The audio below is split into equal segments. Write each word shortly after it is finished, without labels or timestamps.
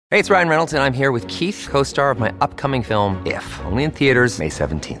Hey, it's Ryan Reynolds, and I'm here with Keith, co-star of my upcoming film, If, only in theaters May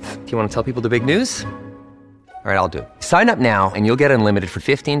 17th. Do you want to tell people the big news? All right, I'll do it. Sign up now and you'll get unlimited for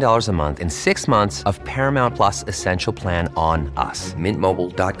 $15 a month and 6 months of Paramount Plus Essential Plan on us.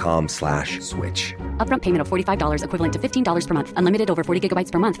 MintMobile.com/switch. Upfront payment of $45 equivalent to $15 per month. Unlimited over 40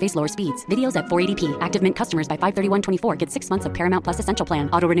 gigabytes per month. Face lower speeds. Videos at 480p. Active Mint customers by 531.24 get 6 months of Paramount Plus Essential Plan.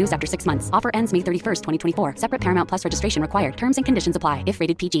 Auto renews after 6 months. Offer ends May 31st, 2024. Separate Paramount Plus registration required. Terms and conditions apply if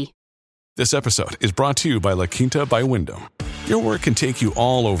rated PG. This episode is brought to you by La Quinta by Wyndham. Your work can take you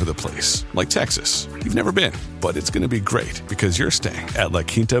all over the place, like Texas. You've never been, but it's going to be great because you're staying at La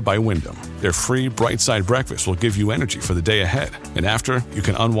Quinta by Wyndham. Their free Bright Side breakfast will give you energy for the day ahead. And after, you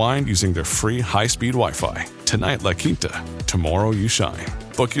can unwind using their free high-speed Wi-Fi. Tonight, La Quinta. Tomorrow, you shine.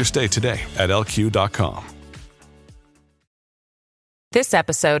 Book your stay today at LQ.com. This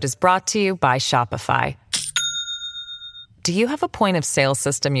episode is brought to you by Shopify. Do you have a point of sale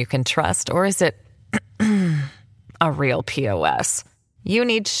system you can trust, or is it a real POS? You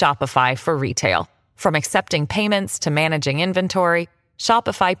need Shopify for retail. From accepting payments to managing inventory,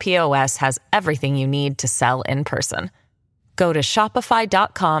 Shopify POS has everything you need to sell in person. Go to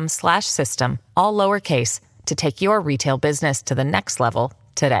shopify.com/system, all lowercase, to take your retail business to the next level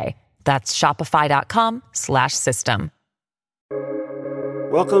today. That's shopify.com/system.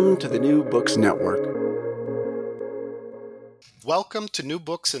 Welcome to the New Books Network. Welcome to New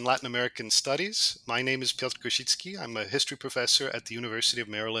Books in Latin American Studies. My name is Piotr Kosicki. I'm a history professor at the University of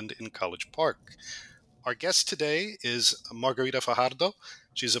Maryland in College Park. Our guest today is Margarita Fajardo.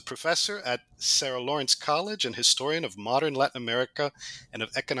 She's a professor at Sarah Lawrence College and historian of modern Latin America and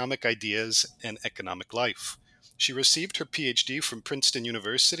of economic ideas and economic life. She received her PhD from Princeton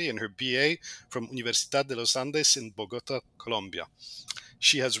University and her BA from Universidad de los Andes in Bogota, Colombia.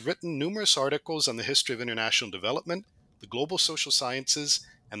 She has written numerous articles on the history of international development, the global social sciences,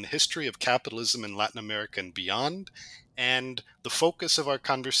 and the history of capitalism in Latin America and beyond. And the focus of our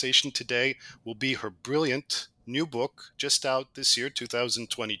conversation today will be her brilliant new book, just out this year,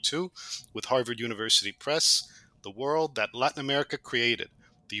 2022, with Harvard University Press, The World That Latin America Created,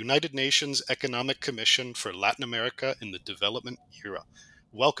 the United Nations Economic Commission for Latin America in the Development Era.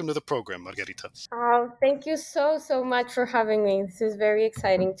 Welcome to the program, Margarita. Thank you so much for having me. This is very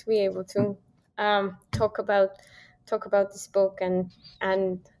exciting to be able to talk about this book and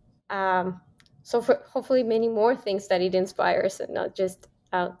so for hopefully many more things that it inspires and not just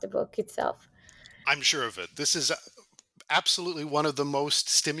the book itself. I'm sure of it. This is absolutely one of the most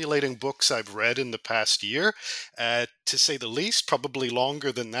stimulating books I've read in the past year, to say the least, probably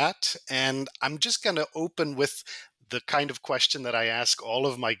longer than that. And I'm just going to open with the kind of question that I ask all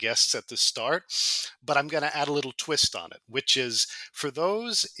of my guests at the start, but I'm going to add a little twist on it, which is for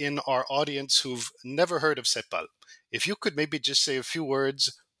those in our audience who've never heard of CEPAL, if you could maybe just say a few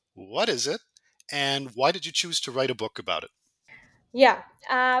words, what is it, and why did you choose to write a book about it? Yeah,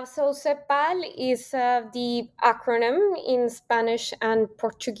 so CEPAL is the acronym in Spanish and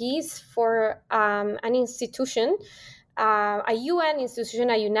Portuguese for an institution, a UN institution,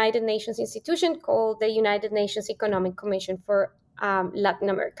 a United Nations institution called the United Nations Economic Commission for Latin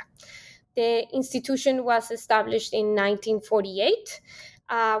America. The institution was established in 1948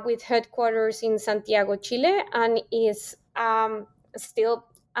 with headquarters in Santiago, Chile, and is still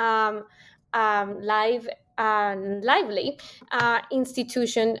lively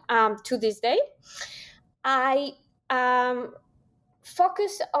institution to this day. I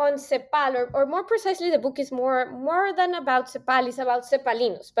focus on CEPAL, or more precisely, the book is more than about CEPAL, it's about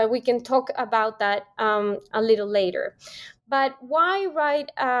CEPALinos, but we can talk about that a little later. But why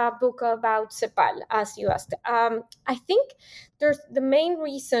write a book about CEPAL, as you asked? I think the main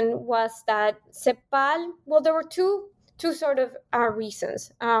reason was that CEPAL, well, there were two sort of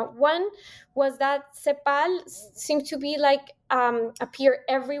reasons. One was that CEPAL seemed to be appear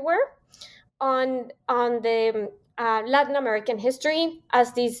everywhere on the Latin American history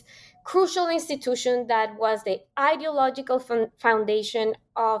as this crucial institution that was the ideological foundation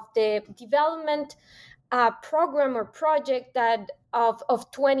of the development program or project that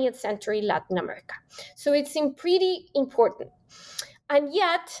of 20th century Latin America. So it seemed pretty important. And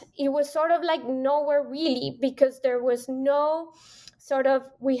yet it was sort of nowhere really, because there was no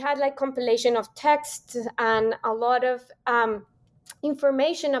we had compilation of texts and a lot of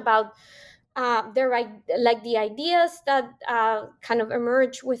information about the ideas that kind of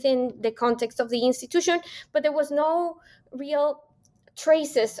emerged within the context of the institution, but there was no real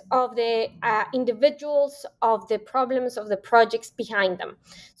traces of the individuals, of the problems, of the projects behind them.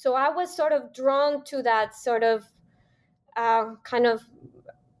 So I was sort of drawn to that sort of kind of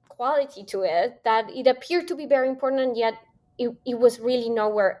quality to it, that it appeared to be very important, and yet it was really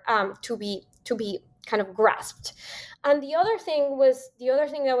nowhere to be kind of grasped. And the other thing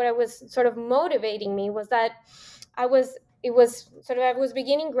that what I was sort of motivating me was that I was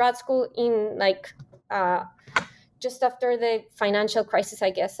beginning grad school in like just after the financial crisis,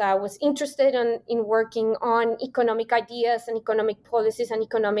 I guess. I was interested in working on economic ideas and economic policies and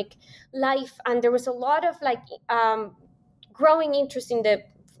economic life, and there was a lot of like growing interest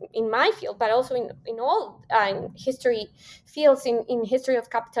in my field, but also in all history fields, in history of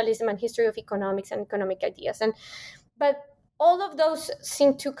capitalism and history of economics and economic ideas. But all of those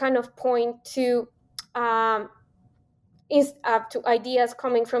seem to kind of point to ideas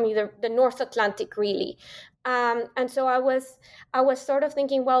coming from either the North Atlantic, really. And so I was sort of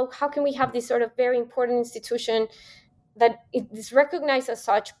thinking, well, how can we have this sort of very important institution that is recognized as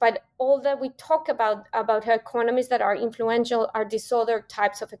such, but all that we talk about her economists that are influential are these other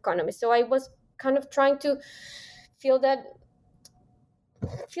types of economists. So I was kind of trying to feel that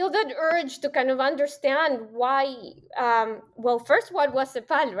urge to kind of understand why, well, first, what was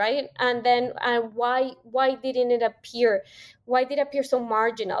CEPAL, right? And then why did it appear so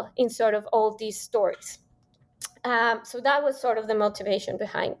marginal in sort of all these stories? So that was sort of the motivation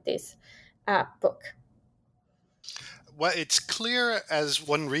behind this book. Well, it's clear as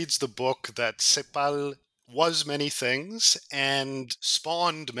one reads the book that CEPAL was many things and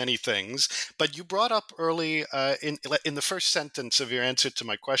spawned many things. But you brought up early in the first sentence of your answer to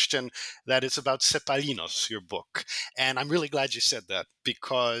my question that it's about Cepalinos, your book. And I'm really glad you said that,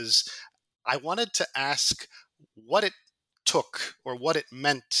 because I wanted to ask what it took or what it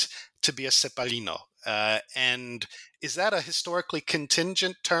meant to be a Cepalino. And is that a historically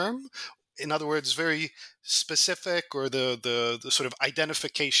contingent term? In other words, very specific, or the sort of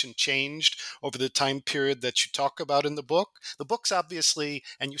identification changed over the time period that you talk about in the book? The book's obviously,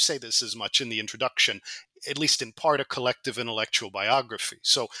 and you say this as much in the introduction, at least in part, a collective intellectual biography.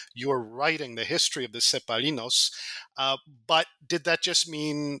 So you're writing the history of the Cepalinos, but did that just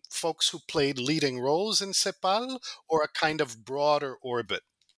mean folks who played leading roles in CEPAL, or a kind of broader orbit?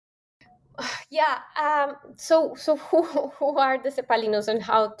 Yeah. So who are the Cepalinos, and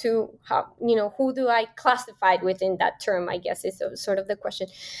how who do I classify within that term, I guess, is sort of the question.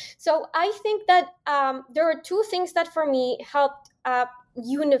 So I think that there are two things that for me helped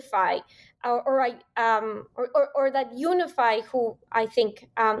unify or that unify who I think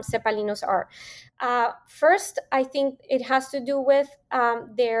Cepalinos are. First, I think it has to do with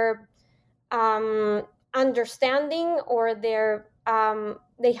their understanding, or their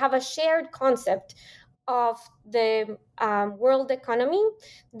they have a shared concept of the world economy,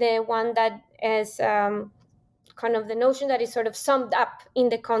 the one that is kind of the notion that is sort of summed up in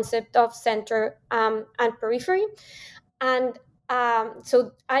the concept of center and periphery. And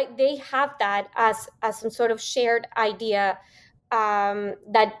so they have that as some sort of shared idea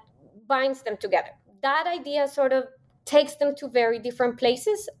that binds them together. That idea sort of takes them to very different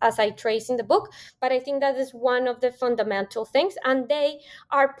places, as I trace in the book, but I think that is one of the fundamental things, and they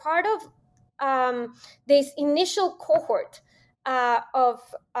are part of this initial cohort of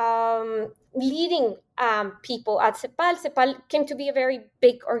leading people at CEPAL. CEPAL came to be a very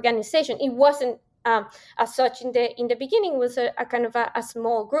big organization. It wasn't as such in the beginning. It was a kind of a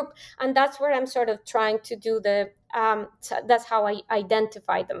small group, and that's where I'm sort of trying to do so that's how I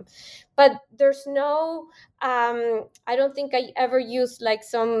identify them. But there's no I don't think I ever used like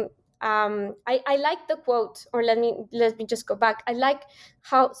some I like the quote, or let me just go back. I like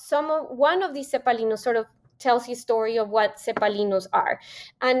how one of these Cepalinos sort of tells his story of what Cepalinos are,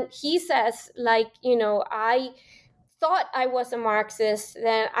 and he says, like, I thought I was a Marxist,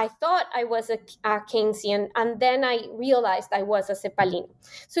 then I thought I was a Keynesian, and then I realized I was a Cepalino.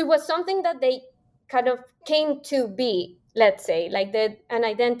 So it was something that they kind of came to be, let's say, like an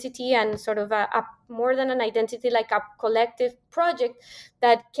identity, and sort of a more than an identity, like a collective project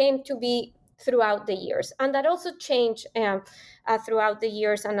that came to be throughout the years, and that also changed throughout the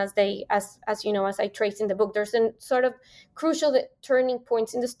years. And as I trace in the book, there's a sort of crucial turning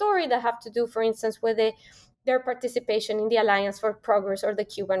points in the story that have to do, for instance, with their participation in the Alliance for Progress or the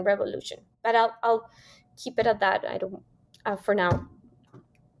Cuban Revolution. But I'll keep it at that. I don't for now.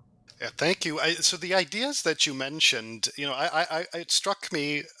 Yeah, thank you. So the ideas that you mentioned, it struck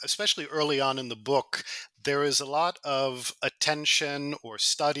me, especially early on in the book, there is a lot of attention or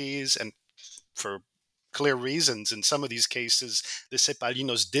studies, and for clear reasons, in some of these cases, the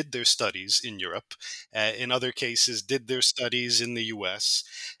Cepalinos did their studies in Europe. In other cases, did their studies in the US.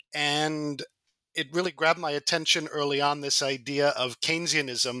 And it really grabbed my attention early on, this idea of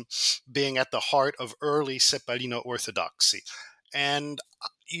Keynesianism being at the heart of early Cepalino orthodoxy. And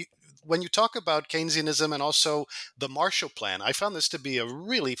when you talk about Keynesianism and also the Marshall Plan, I found this to be a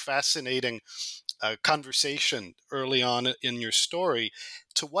really fascinating conversation early on in your story.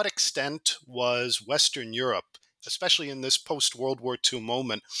 To what extent was Western Europe, especially in this post-World War II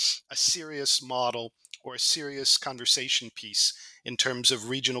moment, a serious model or a serious conversation piece in terms of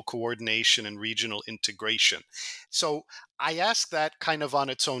regional coordination and regional integration? So I ask that kind of on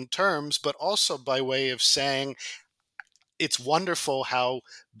its own terms, but also by way of saying it's wonderful how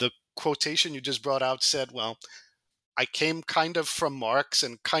the quotation you just brought out said, well, I came kind of from Marx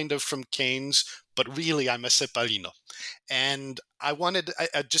and kind of from Keynes, but really I'm a Cepalino. And I wanted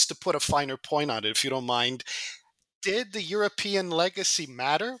just to put a finer point on it, if you don't mind. Did the European legacy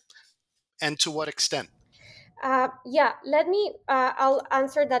matter, and to what extent? I'll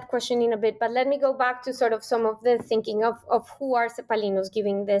answer that question in a bit, but let me go back to sort of some of the thinking of who are Cepalinos,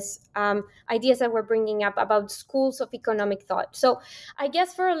 giving this ideas that we're bringing up about schools of economic thought. So I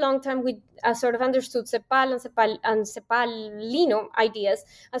guess for a long time we sort of understood Cepal and Cepalino ideas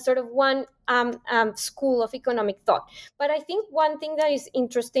as sort of one school of economic thought. But I think one thing that is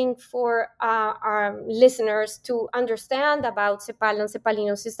interesting for our listeners to understand about Cepal and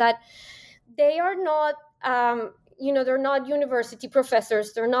Cepalinos is that they are not they're not university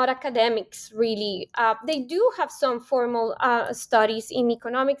professors, they're not academics really. They do have some formal studies in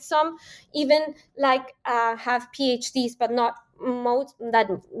economics, some even have PhDs, but not most.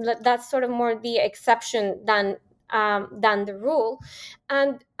 That's sort of more the exception than the rule,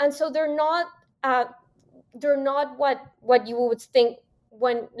 and so they're not what you would think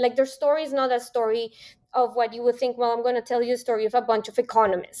when, like, their story is not a story of what you would think, well, I'm going to tell you a story of a bunch of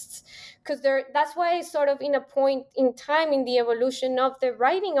economists, because that's why I sort of, in a point in time in the evolution of the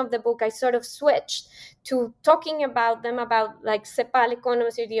writing of the book, I sort of switched to talking about them, about like Cepal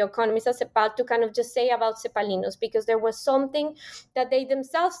economists or the economists at Cepal, to kind of just say about Cepalinos, because there was something that they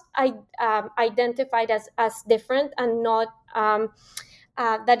themselves identified as different and not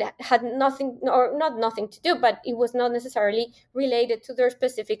that had nothing, or not nothing to do, but it was not necessarily related to their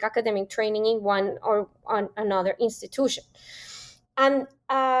specific academic training in one or on another institution. And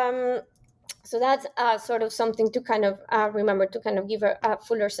so that's sort of something to kind of remember, to kind of give a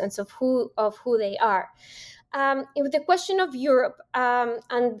fuller sense of who they are. The question of Europe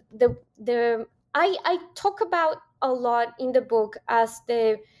and I talk about a lot in the book as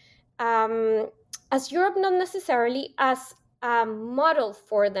Europe, not necessarily as a model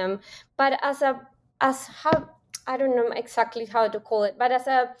for them, but as how, I don't know exactly how to call it, but as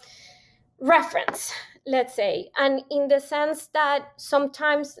a reference, let's say. And in the sense that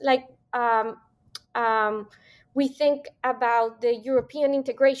sometimes, like, we think about the European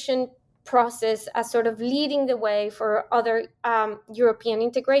integration process as sort of leading the way for other European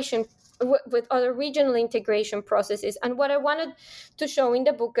integration with other regional integration processes. And what I wanted to show in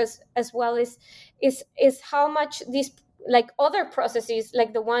the book as well is how much these, like, other processes,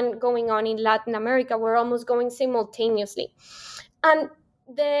 like the one going on in Latin America, were almost going simultaneously. And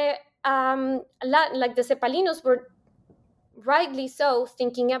the Cepalinos were rightly so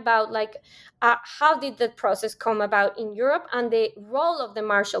thinking about, like, how did the process come about in Europe, and the role of the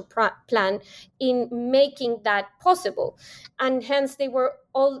Marshall Plan in making that possible. And hence they were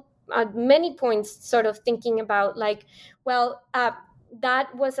all at many points sort of thinking about, like, well,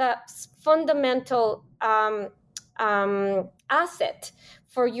 that was a fundamental asset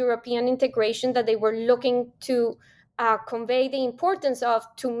for European integration that they were looking to convey the importance of,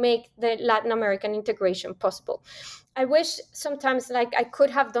 to make the Latin American integration possible. I wish sometimes, like, I could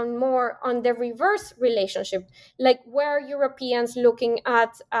have done more on the reverse relationship, like where Europeans looking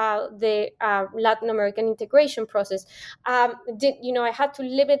at the Latin American integration process. I had to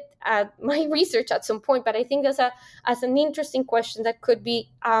limit my research at some point, but I think that's as an interesting question that could be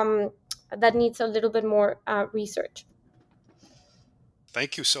that needs a little bit more research.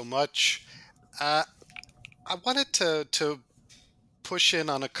 Thank you so much. I wanted to push in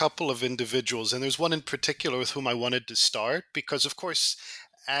on a couple of individuals, and there's one in particular with whom I wanted to start, because, of course,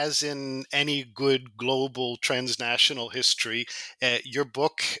 as in any good global transnational history, your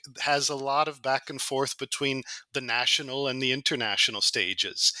book has a lot of back and forth between the national and the international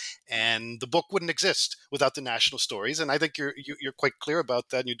stages. And the book wouldn't exist without the national stories. And I think you're quite clear about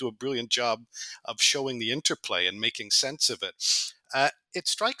that, and you do a brilliant job of showing the interplay and making sense of it. It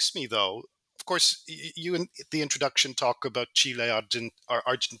strikes me, though, of course, you in the introduction talk about Chile,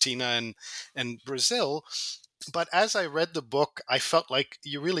 Argentina, and Brazil. But as I read the book, I felt like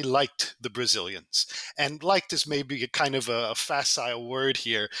you really liked the Brazilians. And liked is maybe a kind of a facile word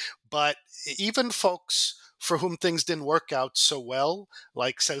here. But even folks for whom things didn't work out so well,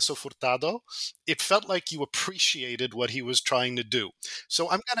 like Celso Furtado, it felt like you appreciated what he was trying to do. So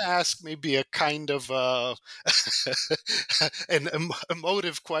I'm going to ask maybe a kind of an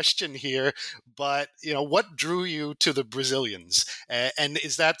emotive question here, but what drew you to the Brazilians, and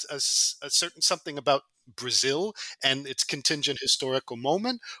is that a certain something about Brazil and its contingent historical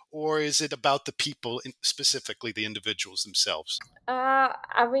moment, or is it about the people, specifically the individuals themselves?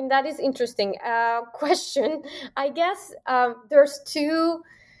 I mean, that is interesting question. I guess there's two.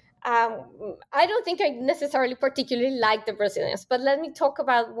 I don't think I necessarily particularly like the Brazilians, but let me talk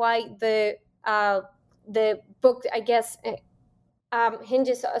about why the book, I guess,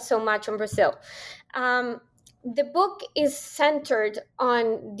 hinges so much on Brazil. The book is centered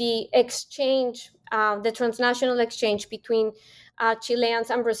on the exchange, the transnational exchange between Chileans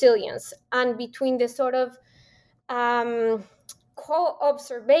and Brazilians, and between the sort of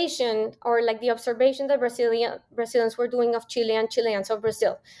co-observation, or like the observation that Brazilians were doing of Chile and Chileans of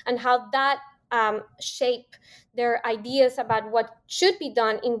Brazil, and how that shape their ideas about what should be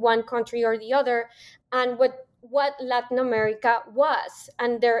done in one country or the other, and what Latin America was,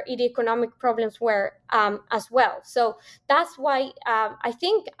 and their economic problems were as well. So that's why I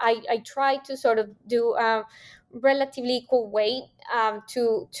think I try to sort of do relatively equal weight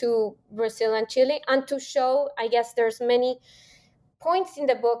to Brazil and Chile, and to show, I guess there's many points in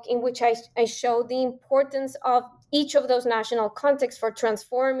the book in which I show the importance of each of those national contexts for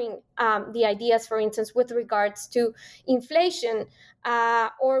transforming the ideas, for instance, with regards to inflation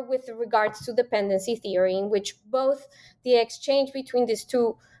or with regards to dependency theory, in which both the exchange between these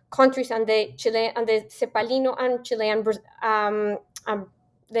two countries and the Cepalino and Chilean,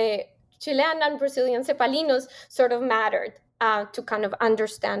 the Chilean and Brazilian Cepalinos sort of mattered to kind of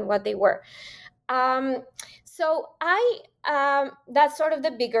understand what they were. So that's sort of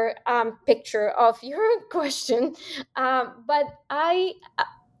the bigger picture of your question. But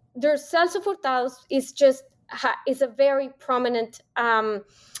there's Celso Furtado is a very prominent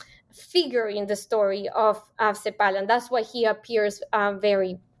figure in the story of Cepal, and that's why he appears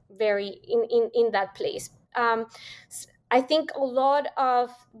very, very in that place. I think a lot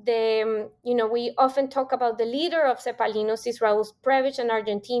of the, we often talk about the leader of Cepalinos is Raúl Prebisch, an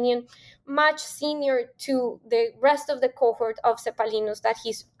Argentinian, much senior to the rest of the cohort of Cepalinos that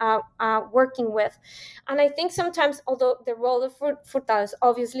he's working with. And I think sometimes, although the role of Furtado is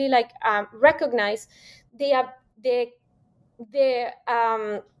obviously recognized,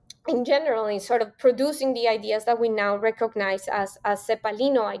 in general, in sort of producing the ideas that we now recognize as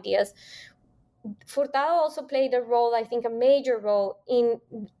Cepalino ideas, Furtado also played a role, I think a major role, in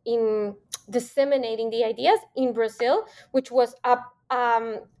disseminating the ideas in Brazil, which was a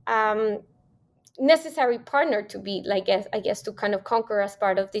necessary partner to be, I guess, to kind of conquer as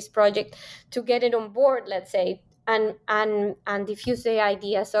part of this project, to get it on board, let's say, and diffuse the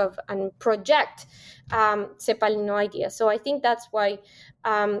ideas of and project Cepalino ideas. So I think that's why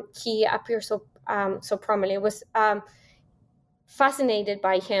he appears so prominently. I was fascinated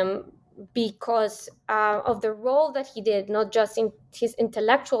by him because of the role that he did, not just in his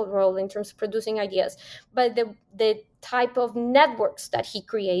intellectual role in terms of producing ideas, but the type of networks that he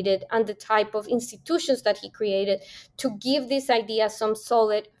created and the type of institutions that he created to give these ideas some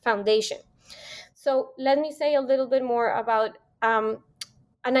solid foundation. So let me say a little bit more about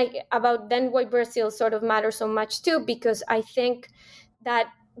about then why Brazil sort of matters so much too, because I think that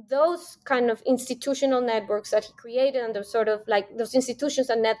those kind of institutional networks that he created, and those institutions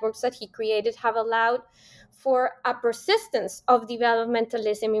and networks that he created, have allowed for a persistence of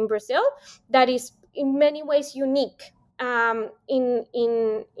developmentalism in Brazil that is in many ways unique in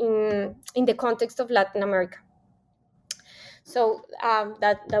the context of Latin America. So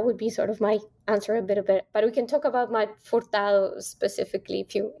that would be sort of my answer a bit, but we can talk about my Furtado specifically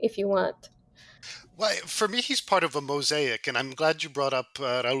if you want. Well, for me, he's part of a mosaic, and I'm glad you brought up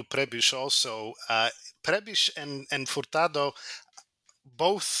Raúl Prebisch also. Prebisch and Furtado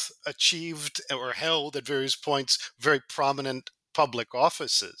both achieved or held at various points very prominent public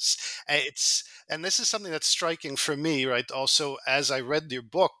offices. And this is something that's striking for me, right? Also, as I read your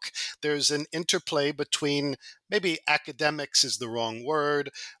book, there's an interplay between, maybe academics is the wrong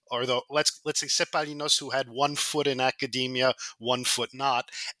word, or let's say Cepalinos who had one foot in academia, one foot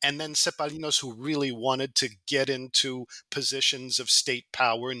not, and then Cepalinos who really wanted to get into positions of state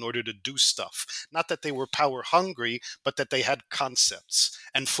power in order to do stuff. Not that they were power hungry, but that they had concepts.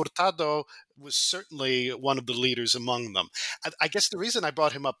 And Furtado was certainly one of the leaders among them. I guess the reason I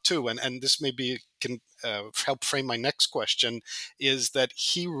brought him up too, and this may be can help frame my next question, is that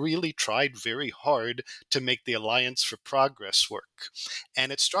he really tried very hard to make the Alliance for Progress work.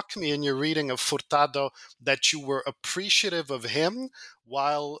 And it struck me in your reading of Furtado that you were appreciative of him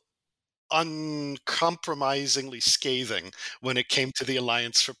while uncompromisingly scathing when it came to the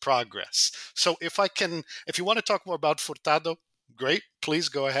Alliance for Progress. So if you want to talk more about Furtado, great, please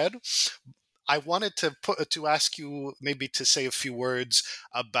go ahead. I wanted to ask you maybe to say a few words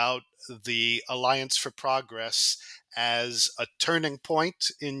about the Alliance for Progress as a turning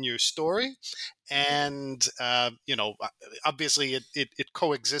point in your story. And, obviously it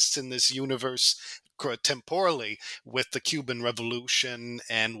coexists in this universe temporally with the Cuban Revolution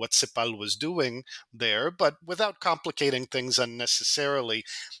and what CEPAL was doing there, but without complicating things unnecessarily.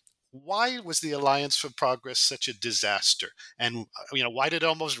 Why was the Alliance for Progress such a disaster? And, why did it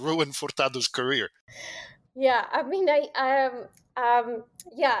almost ruin Furtado's career? Yeah, I mean,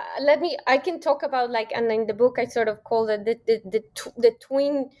 I can talk about, like, and in the book I sort of call it the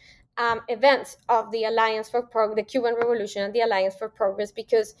twin events of the Alliance for Progress, the Cuban Revolution and the Alliance for Progress,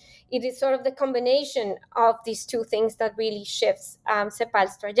 because it is sort of the combination of these two things that really shifts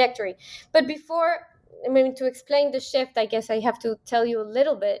CEPAL's trajectory. But before, to explain the shift, I guess I have to tell you a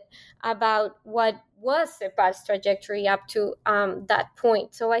little bit about what was CEPAL's trajectory up to that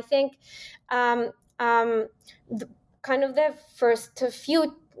point. So I think the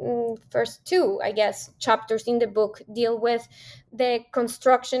first two, I guess, chapters in the book deal with the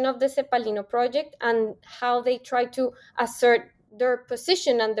construction of the Cepalino project and how they try to assert their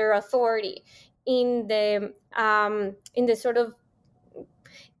position and their authority in the sort of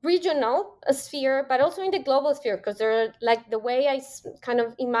regional sphere, but also in the global sphere, because they're, like, the way I kind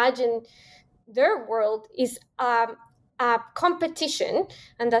of imagine their world is a competition,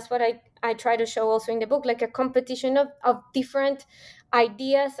 and that's what I try to show also in the book, like a competition of different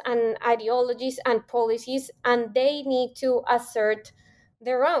ideas and ideologies and policies, and they need to assert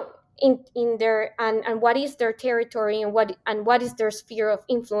their own in their and what is their territory and what is their sphere of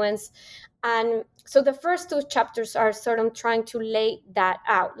influence. And so the first two chapters are sort of trying to lay that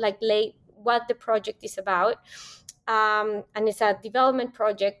out, like lay what the project is about. And it's a development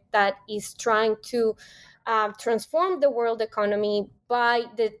project that is trying to transform the world economy by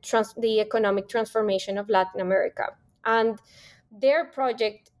the economic transformation of Latin America. And their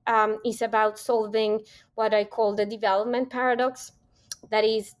project is about solving what I call the development paradox. That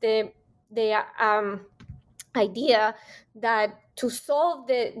is the idea that to solve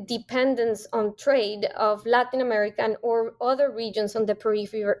the dependence on trade of Latin American or other regions on the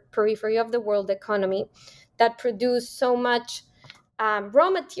periphery of the world economy that produce so much raw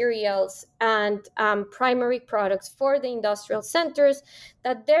materials and primary products for the industrial centers,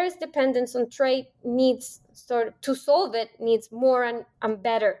 that their dependence on trade needs to solve it needs more and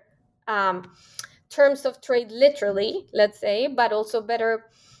better terms of trade, literally, let's say, but also better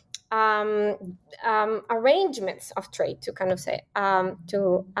arrangements of trade, to kind of say,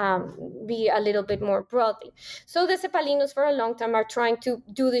 be a little bit more broadly. So the Cepalinos for a long time are trying to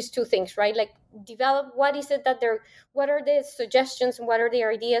do these two things, right? Like develop what are the suggestions and what are the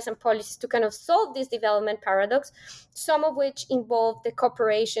ideas and policies to kind of solve this development paradox, some of which involve the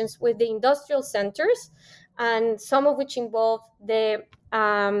cooperations with the industrial centers, and some of which involve the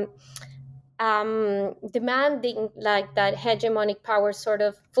demanding, like, that hegemonic powers sort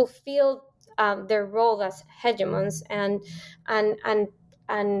of fulfill their role as hegemons and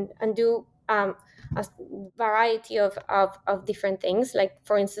do a variety of different things, like,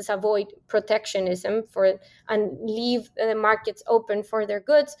 for instance, avoid protectionism and leave the markets open for their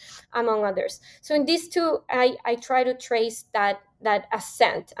goods, among others. So in these two, I try to trace that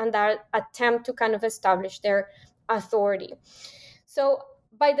ascent and that attempt to kind of establish their authority. So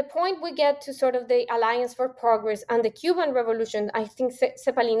by the point we get to sort of the Alliance for Progress and the Cuban Revolution, I think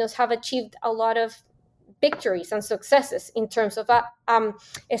Cepalinos have achieved a lot of victories and successes in terms of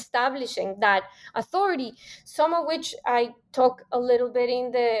establishing that authority, some of which I talk a little bit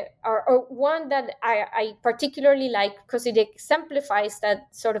in or one that I particularly like because it exemplifies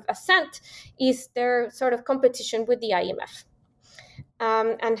that sort of ascent, is their sort of competition with the IMF.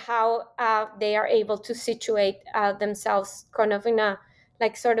 And how they are able to situate themselves kind of in a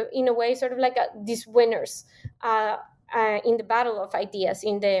way, sort of like these winners in the battle of ideas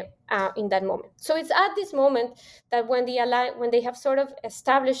in that moment. So it's at this moment that when they have sort of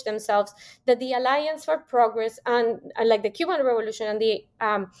established themselves, that the Alliance for Progress and like the Cuban Revolution and the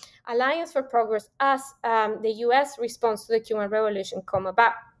Alliance for Progress as the U.S. response to the Cuban Revolution come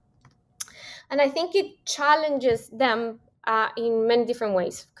about. And I think it challenges them in many different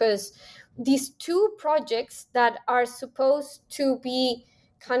ways, because these two projects that are supposed to be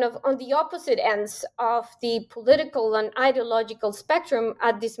kind of on the opposite ends of the political and ideological spectrum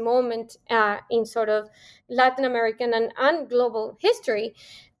at this moment in sort of Latin American and global history,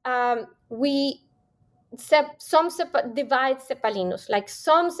 we divide Cepalinos. Like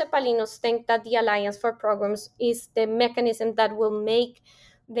some Cepalinos think that the Alliance for Progress is the mechanism that will make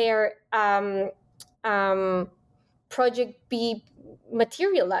their project be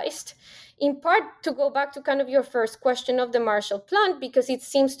materialized, in part to go back to kind of your first question of the Marshall Plan, because it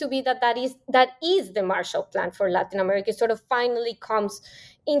seems to be that is the Marshall Plan for Latin America. It sort of finally comes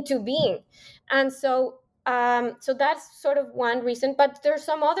into being. And so that's sort of one reason. But there's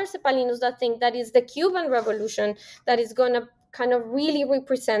some other Cepalinos that think that is the Cuban Revolution that is going to kind of really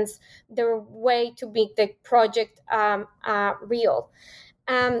represents their way to make the project real.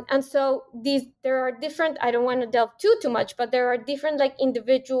 And so there are different, I don't want to delve too much, but there are different like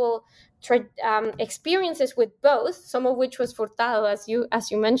individual experiences with both, some of which was Furtado,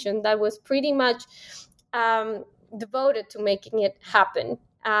 as you mentioned, that was pretty much devoted to making it happen.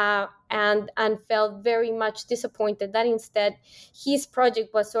 And felt very much disappointed that instead his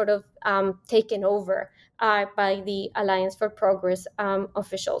project was sort of taken over by the Alliance for Progress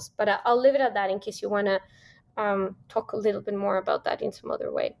officials. But I'll leave it at that in case you want to talk a little bit more about that in some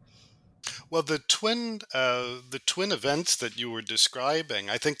other way. Well, the twin events that you were describing,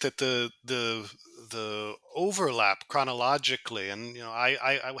 I think that the overlap chronologically, and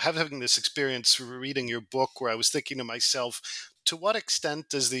I have having this experience reading your book where I was thinking to myself, to what extent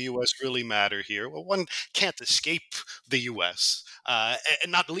does the U.S. really matter here? Well, one can't escape the U.S.,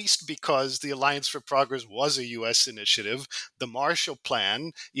 and not least because the Alliance for Progress was a U.S. initiative. The Marshall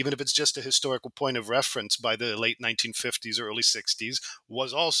Plan, even if it's just a historical point of reference by the late 1950s, early 60s,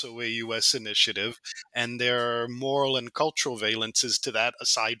 was also a U.S. initiative. And there are moral and cultural valences to that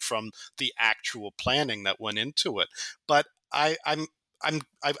aside from the actual planning that went into it. But I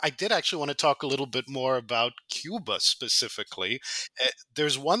did actually want to talk a little bit more about Cuba specifically.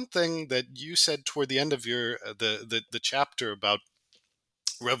 There's one thing that you said toward the end of your the chapter about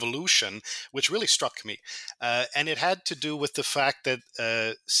revolution, which really struck me, and it had to do with the fact that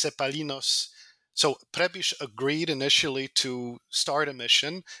Cepalinos. So Prebisch agreed initially to start a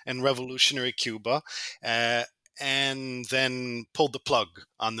mission in revolutionary Cuba, and then pulled the plug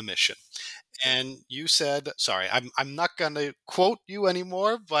on the mission. And you said, sorry, I'm not going to quote you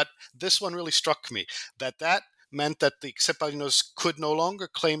anymore, but this one really struck me, that meant that the Cepalinos could no longer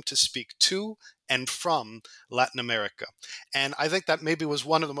claim to speak to and from Latin America. And I think that maybe was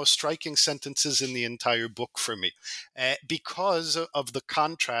one of the most striking sentences in the entire book for me, because of the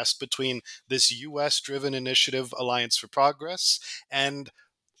contrast between this U.S.-driven initiative, Alliance for Progress, and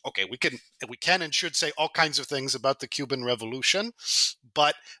okay, we can and should say all kinds of things about the Cuban Revolution,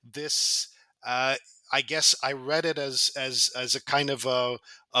 but this, I guess I read it as a kind of a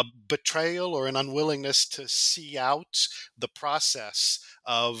betrayal or an unwillingness to see out the process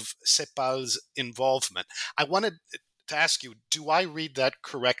of CEPAL's involvement. I wanted to ask you, do I read that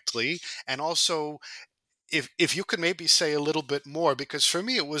correctly? And also, if you could maybe say a little bit more, because for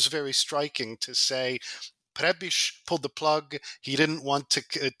me it was very striking to say, Prebisch pulled the plug. He didn't want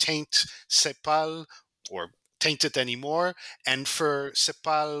to taint CEPAL or taint it anymore. And for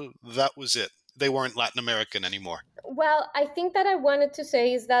CEPAL, that was it. They weren't Latin American anymore. Well, I think that I wanted to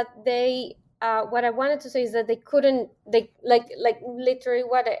say is that they couldn't, literally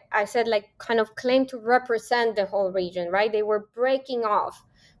what I said, like kind of claim to represent the whole region, right? They were breaking off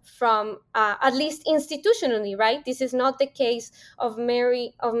from, at least institutionally, right? This is not the case of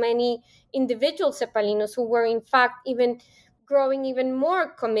many individual Cepalinos who were in fact even growing even more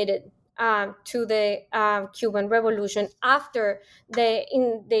committed to the Cuban Revolution after the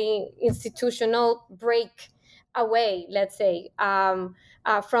institutional break away, let's say, from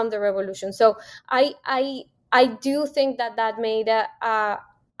the revolution. So I do think that made a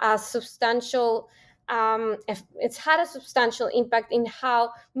substantial. It's had a substantial impact in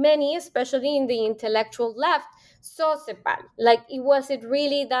how many, especially in the intellectual left, saw CEPAL. Like, was it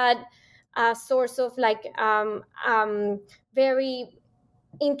really that source of like very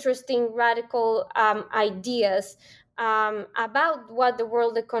interesting radical ideas about what the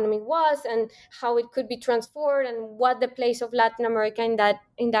world economy was and how it could be transformed and what the place of Latin America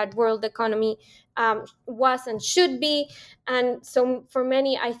in that world economy was and should be. And so for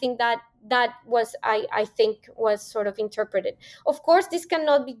many, I think that was, I think, was sort of interpreted. Of course, this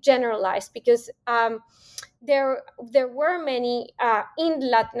cannot be generalized because there were many in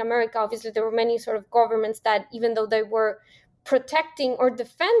Latin America. Obviously, there were many sort of governments that, even though they were protecting or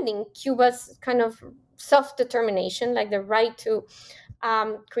defending Cuba's kind of self-determination, like the right to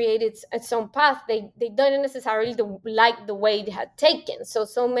create its own path. They didn't necessarily like the way they had taken.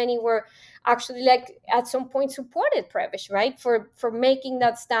 So many were actually, like, at some point supported Prebisch, right, for making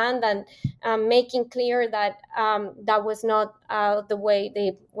that stand and making clear that that was not the way,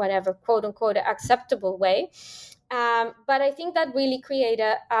 the whatever quote unquote acceptable way. But I think that really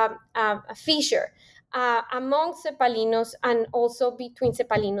created a fissure among Cepalinos, and also between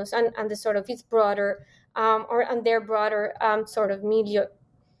Cepalinos and the sort of its broader and their broader sort of milieu.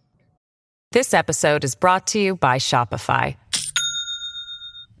 This episode is brought to you by Shopify.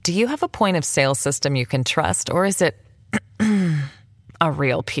 Do you have a point of sale system you can trust, or is it a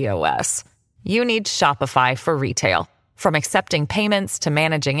real POS? You need Shopify for retail. From accepting payments to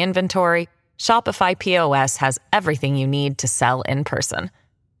managing inventory, Shopify POS has everything you need to sell in person.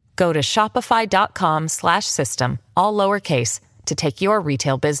 Go to shopify.com/system, all lowercase, to take your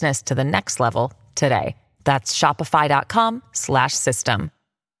retail business to the next level today. That's shopify.com/system.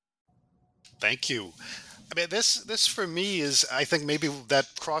 Thank you. I mean, this for me is, I think, maybe that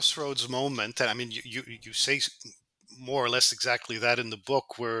crossroads moment. And I mean, you say more or less exactly that in the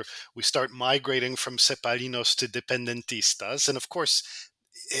book, where we start migrating from Cepalinos to Dependentistas. And of course,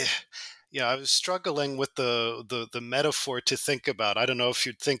 I was struggling with the metaphor to think about. I don't know if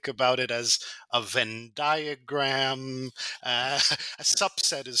you'd think about it as a Venn diagram. A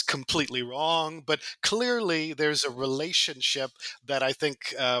subset is completely wrong, but clearly there's a relationship that I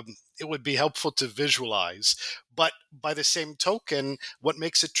think it would be helpful to visualize. But by the same token, what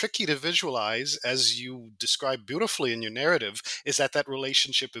makes it tricky to visualize, as you describe beautifully in your narrative, is that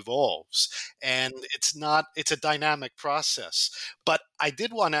relationship evolves. And it's a dynamic process. But I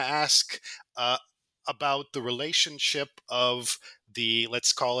did want to ask about the relationship of the,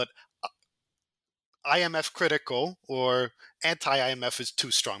 let's call it, IMF critical, or anti-IMF is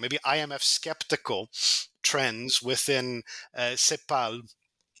too strong, maybe IMF skeptical trends within CEPAL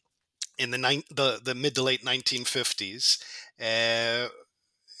in the mid to late 1950s,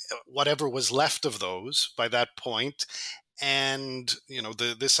 whatever was left of those by that point, and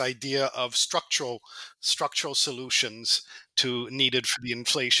this idea of structural solutions needed for the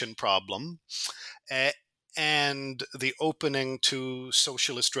inflation problem, and the opening to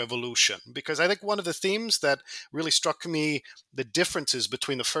socialist revolution. Because I think one of the themes that really struck me, the differences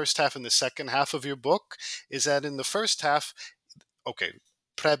between the first half and the second half of your book, is that in the first half, okay,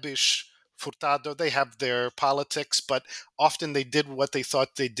 Prebisch, Furtado, they have their politics, but often they did what they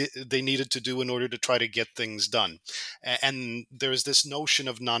thought they needed to do in order to try to get things done. And there's this notion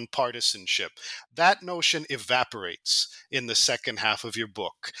of nonpartisanship. That notion evaporates in the second half of your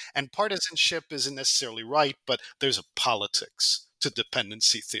book. And partisanship isn't necessarily right, but there's a politics to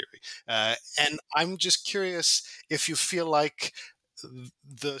dependency theory. And I'm just curious if you feel like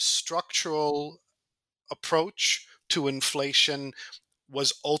the structural approach to inflation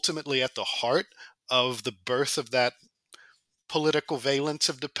was ultimately at the heart of the birth of that political valence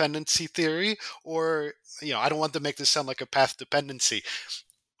of dependency theory, or, I don't want to make this sound like a path dependency.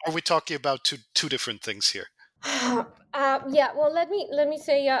 Are we talking about two different things here? Yeah. Well, let me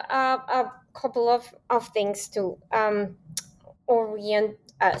say a couple of things to orient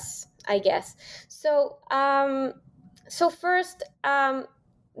us, I guess. So first,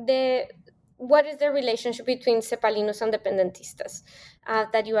 what is the relationship between Cepalinos and Dependentistas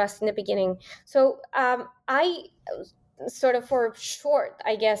that you asked in the beginning? So I sort of, for short,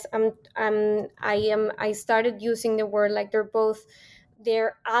 I guess, I started using the word like they're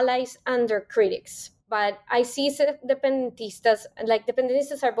allies and they're critics. But I see Dependentistas, like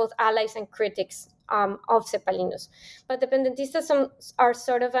Dependentistas are both allies and critics of Cepalinos. But Dependentistas are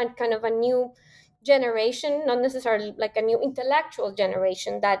sort of a kind of a new generation, not necessarily like a new intellectual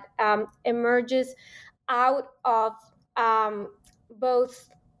generation that emerges out of both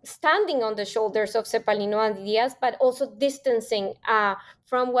standing on the shoulders of Cepalino ideas, but also distancing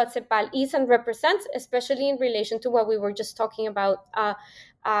from what Cepal is and represents, especially in relation to what we were just talking about,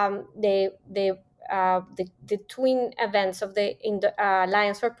 the twin events of the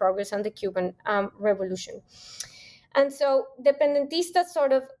Alliance for Progress and the Cuban Revolution. And so Dependentistas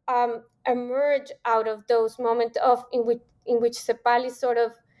sort of emerge out of those moments in which Cepal is sort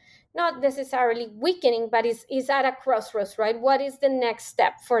of not necessarily weakening, but is at a crossroads, right? What is the next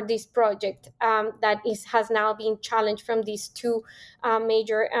step for this project that has now been challenged from these two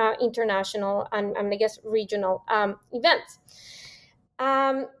major international and I guess regional events?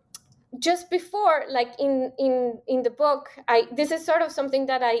 Just before, like in the book, this is sort of something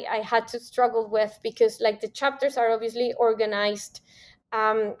that I had to struggle with, because like the chapters are obviously organized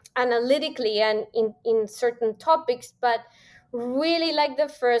analytically and in certain topics, but really like the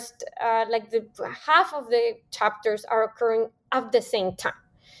first, like the half of the chapters are occurring at the same time.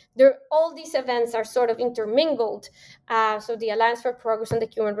 All these events are sort of intermingled. So the Alliance for Progress and the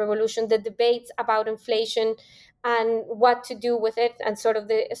Cuban Revolution, the debates about inflation and what to do with it, and sort of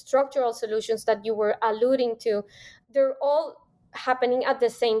the structural solutions that you were alluding to, they're all happening at the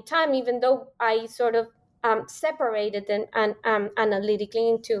same time, even though I sort of separated them and analytically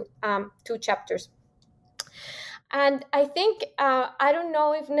into two chapters. And I think I don't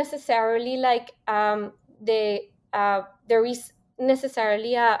know if necessarily like there is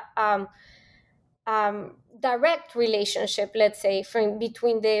necessarily a direct relationship, let's say,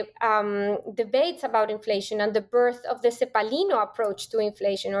 between the debates about inflation and the birth of the Cepalino approach to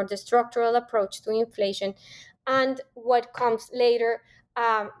inflation, or the structural approach to inflation, and what comes later,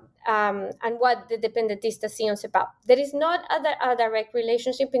 and what the dependentistas see on CEPAL. There is not a direct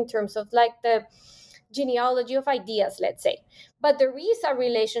relationship in terms of like the genealogy of ideas, let's say, but there is a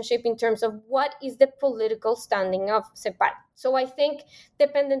relationship in terms of what is the political standing of CEPAL. So I think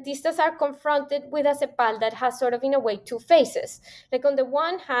dependentistas are confronted with a CEPAL that has sort of, in a way, two faces. Like on the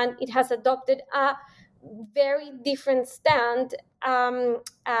one hand, it has adopted a very different stand to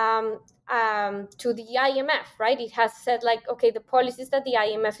the IMF, right? It has said like, okay, the policies that the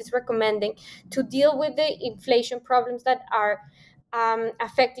IMF is recommending to deal with the inflation problems that are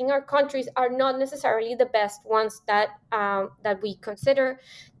affecting our countries are not necessarily the best ones that we consider.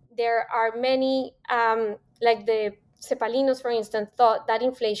 There are many, like the Cepalinos, for instance, thought that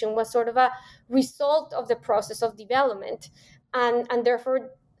inflation was sort of a result of the process of development, and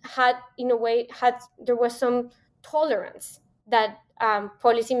therefore there was some tolerance that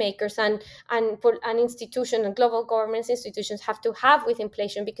policymakers and institutions and global governments institutions have to have with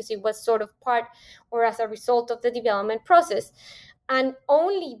inflation, because it was sort of part or as a result of the development process. And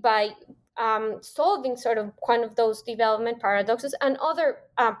only by solving sort of one of those development paradoxes and other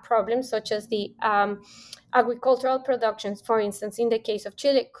problems, such as the agricultural productions, for instance, in the case of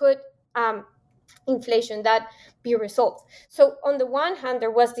Chile, could inflation that be resolved. So on the one hand,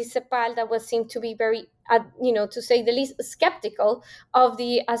 there was this CEPAL that was seen to be very, to say the least, skeptical of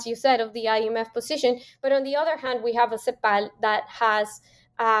the, as you said, of the IMF position. But on the other hand, we have a CEPAL that has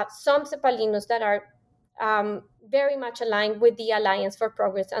some Cepalinos that are very much aligned with the Alliance for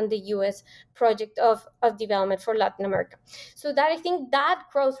Progress and the U.S. project of development for Latin America. So that I think that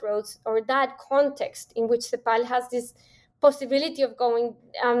crossroads, or that context in which CEPAL has this possibility of going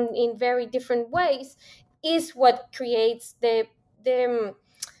in very different ways, is what creates the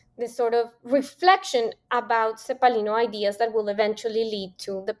sort of reflection about Cepalino ideas that will eventually lead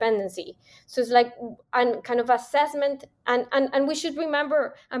to dependency. So it's like a kind of assessment, and we should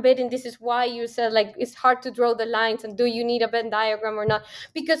remember a bit, and this is why you said like it's hard to draw the lines, and do you need a Venn diagram or not?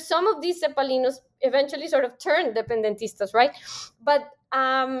 Because some of these Cepalinos eventually sort of turn dependentistas, right? But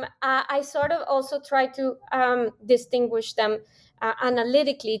I sort of also try to distinguish them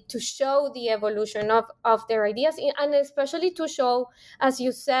analytically to show the evolution of their ideas, and especially to show, as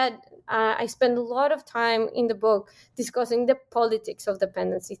you said, I spend a lot of time in the book discussing the politics of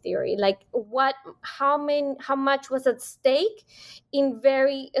dependency theory, like how much was at stake in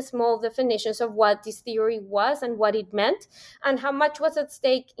very small definitions of what this theory was and what it meant, and how much was at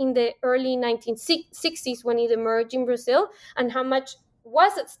stake in the early 1960s when it emerged in Brazil, and how much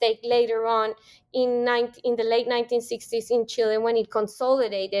was at stake later on in the late 1960s in Chile, when it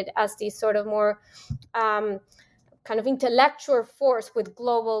consolidated as this sort of more kind of intellectual force with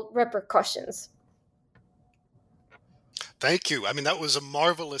global repercussions. Thank you. I mean, that was a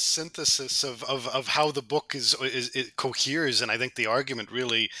marvelous synthesis of how the book it coheres, and I think the argument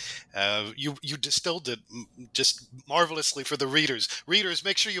really, you distilled it just marvelously for the readers. Readers,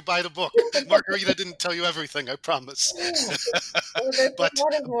 make sure you buy the book. Margarita didn't tell you everything, I promise. But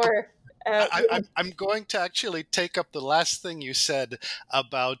I'm going to actually take up the last thing you said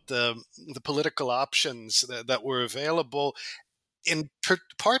about the political options that were available, in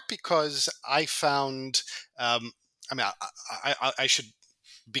part because I found. I should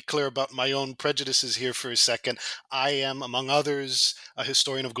be clear about my own prejudices here for a second. I am, among others, a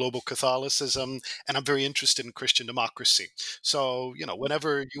historian of global Catholicism, and I'm very interested in Christian democracy. So,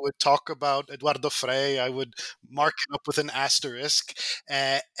 whenever you would talk about Eduardo Frei, I would mark it up with an asterisk.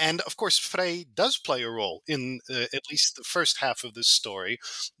 And of course, Frei does play a role in at least the first half of this story.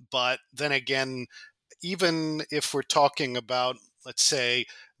 But then again, even if we're talking about, let's say,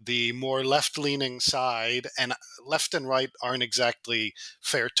 the more left-leaning side, and left and right aren't exactly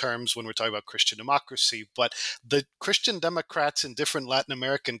fair terms when we're talking about Christian democracy, but the Christian Democrats in different Latin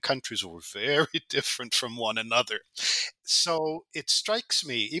American countries were very different from one another. So it strikes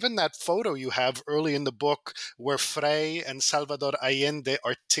me, even that photo you have early in the book where Frei and Salvador Allende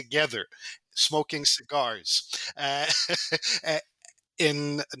are together, smoking cigars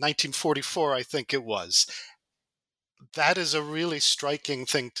in 1944, I think it was. That is a really striking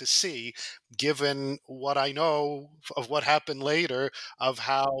thing to see, given what I know of what happened later, of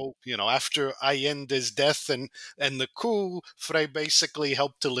how, after Allende's death and the coup, Frei basically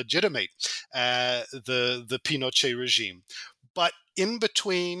helped to legitimate the Pinochet regime. But in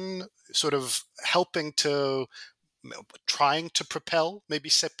between sort of helping to trying to propel maybe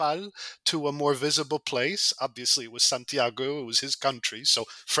CEPAL to a more visible place. Obviously, it was Santiago, it was his country, so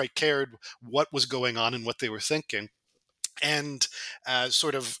Frei cared what was going on and what they were thinking. And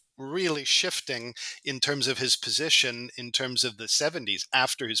sort of really shifting in terms of his position in terms of the 70s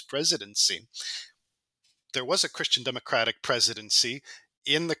after his presidency. There was a Christian Democratic presidency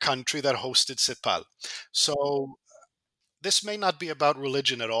in the country that hosted CEPAL. So this may not be about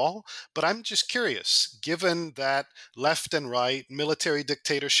religion at all, but I'm just curious, given that left and right, military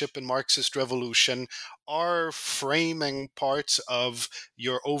dictatorship and Marxist revolution are framing parts of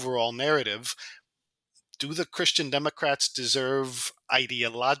your overall narrative, do the Christian Democrats deserve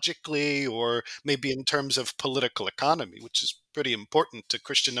ideologically or maybe in terms of political economy, which is pretty important to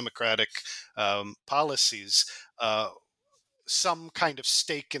Christian Democratic policies, some kind of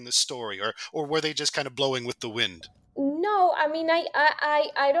stake in the story, or were they just kind of blowing with the wind? No, I mean,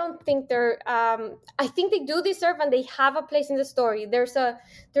 I don't think they're. I think they do deserve, and they have a place in the story. There's a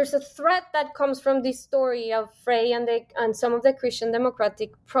threat that comes from this story of Frei and some of the Christian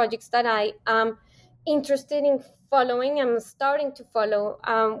Democratic projects that I am interested in following. I'm starting to follow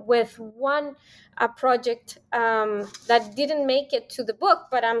with one project that didn't make it to the book,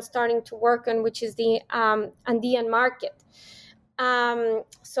 but I'm starting to work on, which is the Andean market.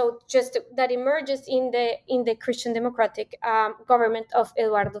 So just that emerges in the Christian Democratic government of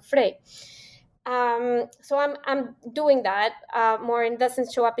Eduardo Frei. So I'm doing that more, and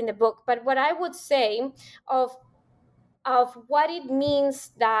doesn't show up in the book. But what I would say of what it means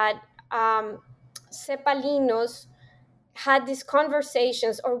that Cepalinos had these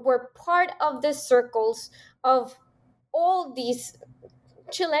conversations or were part of the circles of all these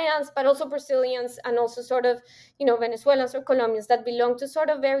Chileans, but also Brazilians, and also sort of, Venezuelans or Colombians that belong to sort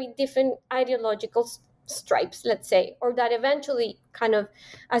of very different ideological stripes, let's say, or that eventually kind of,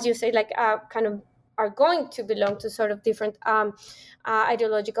 as you say, like kind of are going to belong to sort of different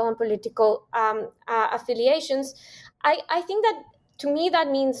ideological and political affiliations. I think that, to me, that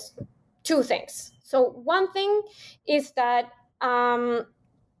means two things. So one thing is that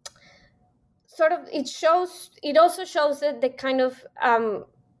sort of it also shows that the kind of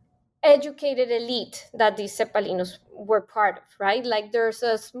educated elite that these Cepalinos were part of, right? Like there's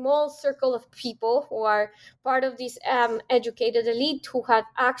a small circle of people who are part of this educated elite who have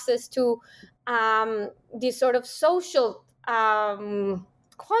access to this sort of social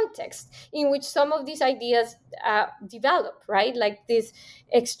context in which some of these ideas develop, right? Like these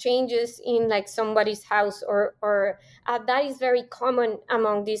exchanges in like somebody's house or that is very common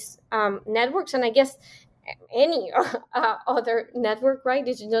among these networks. And I guess any other network, right?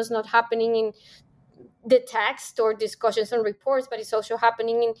 It's just not happening in the text or discussions on reports, but it's also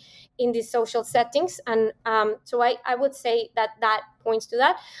happening in these social settings. And so I would say that points to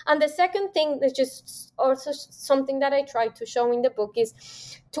that. And the second thing is just also something that I try to show in the book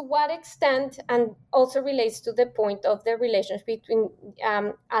is to what extent, and also relates to the point of the relationship between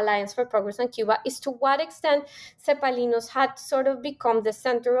Alliance for Progress and Cuba, is to what extent Cepalinos had sort of become the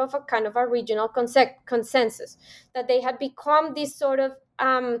center of a kind of a regional consensus, that they had become this sort of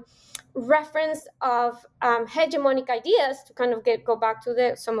reference of hegemonic ideas, to kind of go back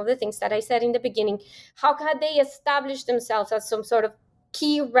to some of the things that I said in the beginning. How had they established themselves as some sort of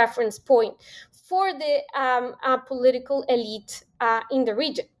key reference point for the political elite in the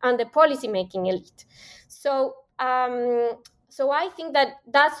region and the policymaking elite? So I think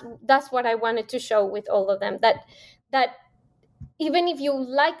that's what I wanted to show with all of them, that even if you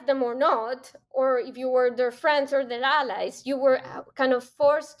like them or not, or if you were their friends or their allies, you were kind of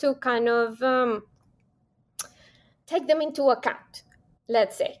forced to kind of take them into account,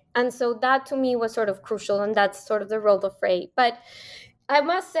 let's say. And so that to me was sort of crucial, and that's sort of the role of Frei. But I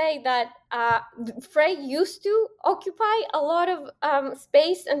must say that Frei used to occupy a lot of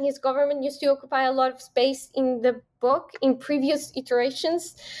space, and his government used to occupy a lot of space in the book. In previous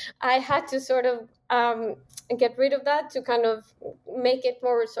iterations, I had to sort of get rid of that to kind of make it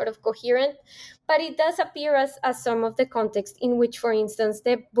more sort of coherent. But it does appear as some of the context in which, for instance,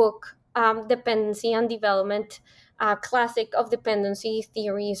 the book Dependency and Development, classic of dependency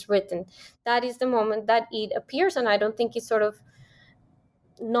theory, is written. That is the moment that it appears, and I don't think it's sort of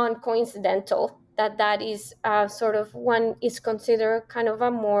non-coincidental that is sort of one is considered kind of a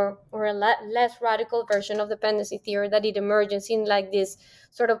more or a less radical version of dependency theory, that it emerges in like this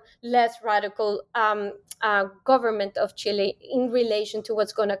sort of less radical government of Chile in relation to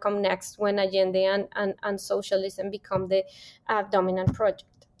what's going to come next when Allende and socialism become the dominant project.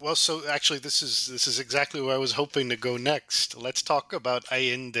 Well, so actually, this is exactly where I was hoping to go next. Let's talk about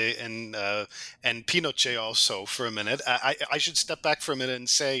Allende and Pinochet also for a minute. I should step back for a minute and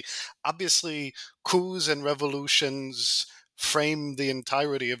say, obviously, coups and revolutions frame the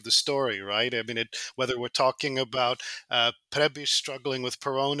entirety of the story, right? I mean, whether we're talking about Prebisch struggling with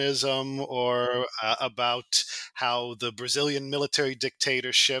Peronism, or about how the Brazilian military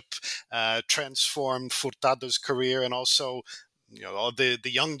dictatorship transformed Furtado's career, and also all the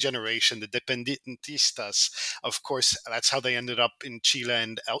young generation, the dependentistas, of course, that's how they ended up in Chile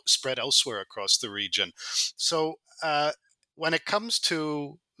and spread elsewhere across the region. So when it comes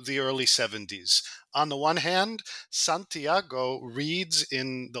to the early 70s, on the one hand, Santiago reads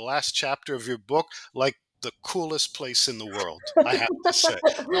in the last chapter of your book like the coolest place in the world, I have to say.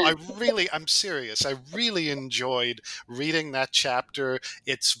 No, I'm serious. I really enjoyed reading that chapter.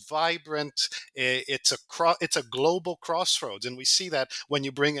 It's vibrant. It's a global crossroads. And we see that when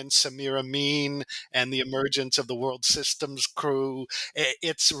you bring in Samir Amin and the emergence of the World Systems crew.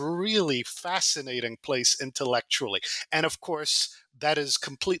 It's really fascinating place intellectually. And of course, that is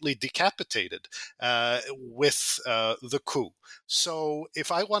completely decapitated with the coup. So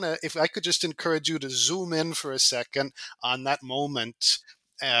if I could just encourage you to zoom in for a second on that moment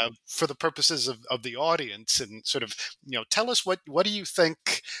for the purposes of the audience, and sort of, tell us what do you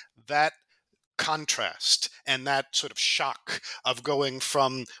think that contrast and that sort of shock of going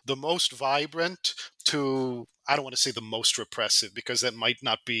from the most vibrant to, I don't want to say the most repressive, because that might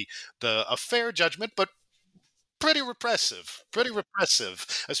not be a fair judgment, but pretty repressive,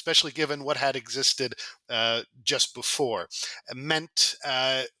 especially given what had existed just before, meant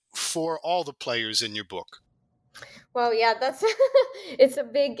for all the players in your book. Well, yeah, that's it's a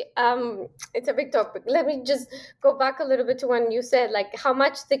big topic. Let me just go back a little bit to when you said like how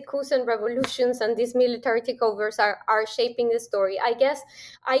much the coups and revolutions and these military takeovers are shaping the story. I guess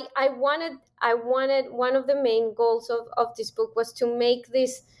I wanted one of the main goals of this book was to make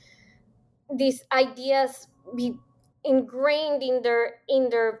these ideas be ingrained in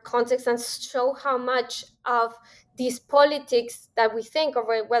their context and show how much of these politics that we think of,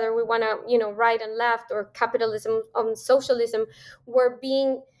 whether we want to right and left or capitalism and socialism, were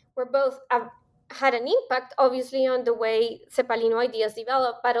both had an impact obviously on the way Cepalino ideas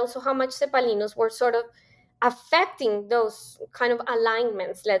developed, but also how much Cepalinos were sort of affecting those kind of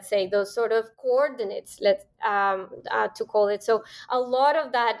alignments, let's say, those sort of coordinates, to call it. So a lot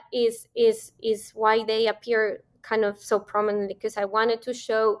of that is why they appear kind of so prominently, because I wanted to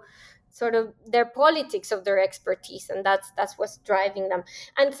show sort of their politics of their expertise, and that's what's driving them.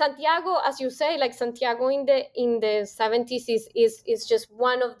 And Santiago, as you say, like Santiago in the 70s is just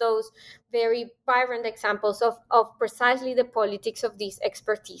one of those very vibrant examples of precisely the politics of this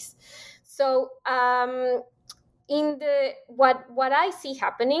expertise. So in the what I see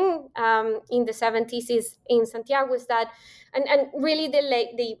happening in the 70s is in Santiago is that, and really the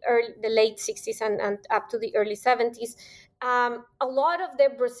late 60s and up to the early 70s, a lot of the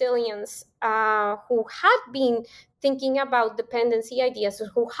Brazilians who had been thinking about dependency ideas,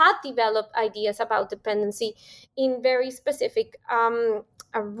 who had developed ideas about dependency in very specific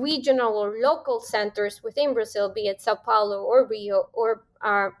regional or local centers within Brazil, be it Sao Paulo or Rio or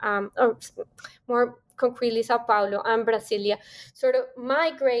more concretely Sao Paulo and Brasilia, sort of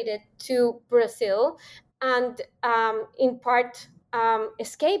migrated to Brazil and in part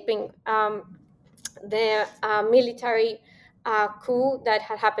escaping the military coup that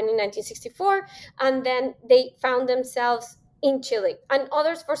had happened in 1964, and then they found themselves in Chile, and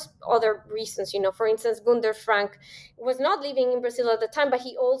others for other reasons. For instance, Gunder Frank was not living in Brazil at the time, but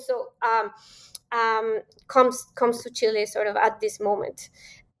he also comes to Chile sort of at this moment.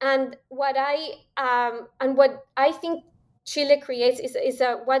 And what I think Chile creates is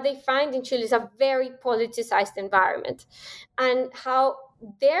what they find in Chile is a very politicized environment, and how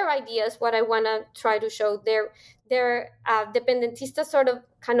their ideas, what I want to try to show, their dependentistas sort of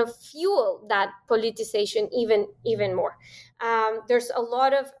kind of fuel that politicization even more. There's a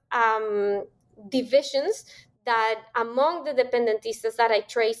lot of divisions that among the dependentistas that I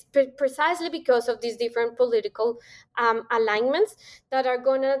trace, precisely because of these different political alignments that are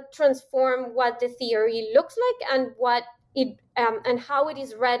going to transform what the theory looks like and what it and how it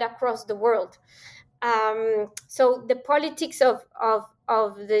is read across the world. So the politics of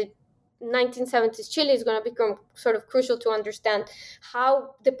the 1970s Chile is going to become sort of crucial to understand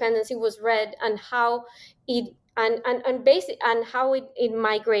how dependency was read and how it and how it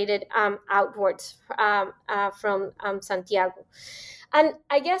migrated outwards from Santiago. And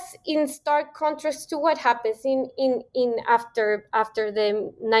I guess in stark contrast to what happens in after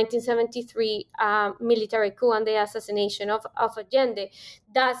the 1973 military coup and the assassination of Allende,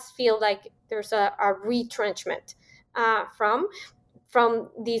 does feel like there's a retrenchment from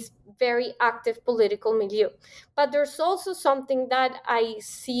this very active political milieu. But there's also something that I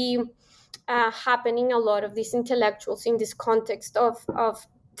see happening a lot of these intellectuals in this context of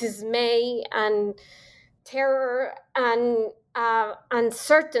dismay and terror and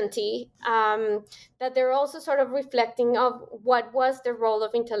uncertainty, that they're also sort of reflecting of what was the role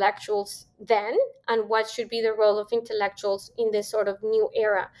of intellectuals then and what should be the role of intellectuals in this sort of new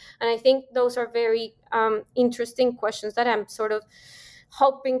era. And I think those are very interesting questions that I'm sort of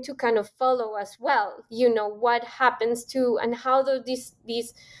hoping to kind of follow as well. What happens to and how do these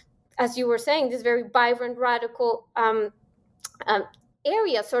as you were saying, this very vibrant, radical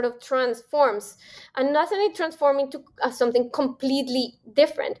area sort of transforms, and not only transform into something completely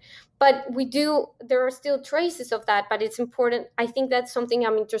different, but there are still traces of that, but it's important. I think that's something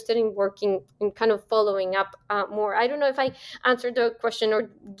I'm interested in working in, kind of following up more. I don't know if I answered the question or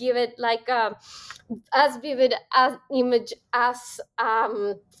give it like as vivid as image as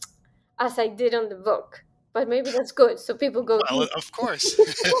I did on the book. But maybe that's good, so people go. Well, of course.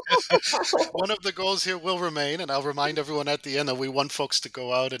 One of the goals here will remain, and I'll remind everyone at the end that we want folks to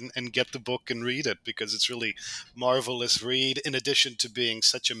go out and get the book and read it, because it's really marvelous read, in addition to being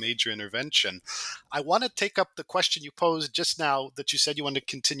such a major intervention. I want to take up the question you posed just now, that you said you want to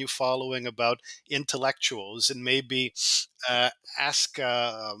continue following, about intellectuals, and maybe ask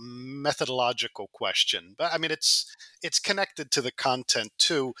a methodological question. But I mean, it's connected to the content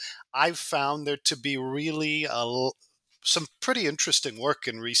too. I've found there to be really some pretty interesting work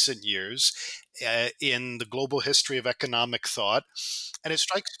in recent years in the global history of economic thought. And it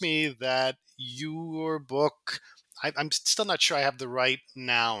strikes me that your book, I'm still not sure I have the right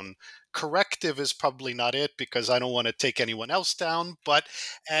noun. Corrective is probably not it, because I don't want to take anyone else down, but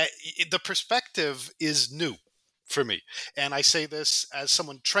the perspective is new for me. And I say this as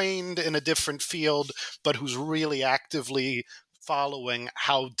someone trained in a different field, but who's really actively following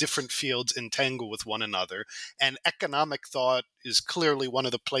how different fields entangle with one another. And economic thought is clearly one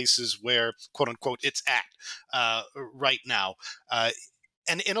of the places where, quote unquote, it's at right now.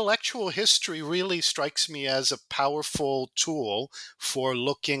 And intellectual history really strikes me as a powerful tool for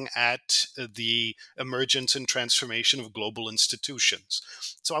looking at the emergence and transformation of global institutions.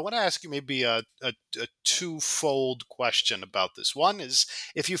 So I want to ask you maybe a twofold question about this. One is,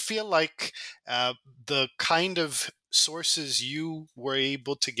 if you feel like the kind of sources you were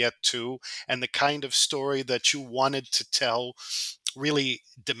able to get to and the kind of story that you wanted to tell really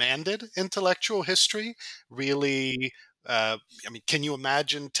demanded intellectual history, really... I mean, can you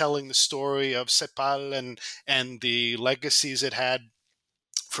imagine telling the story of CEPAL and the legacies it had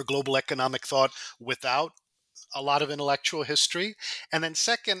for global economic thought without a lot of intellectual history? And then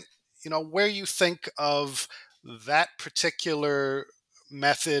second, where you think of that particular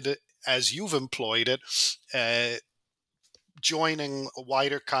method as you've employed it, joining a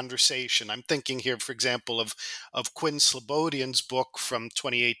wider conversation. I'm thinking here, for example, of Quinn Slobodian's book from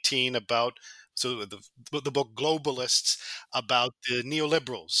 2018 about the book Globalists, about the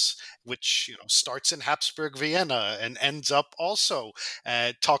neoliberals, which starts in Habsburg Vienna and ends up also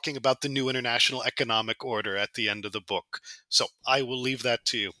talking about the new international economic order at the end of the book. So I will leave that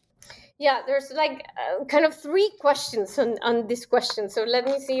to you. Yeah, there's like kind of three questions on this question. So let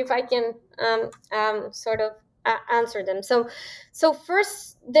me see if I can sort of answer them. So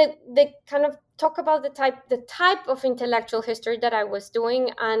first, the kind of talk about the type of intellectual history that I was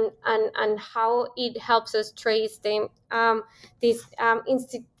doing and how it helps us trace these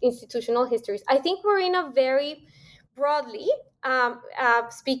institutional histories. I think we're in a very broadly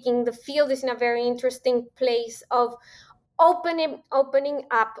speaking, the field is in a very interesting place of opening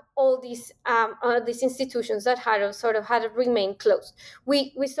up all these institutions that had remained closed.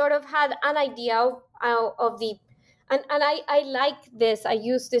 We sort of had an idea of the and I like this. I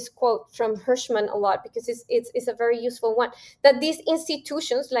use this quote from Hirschman a lot because it's a very useful one, that these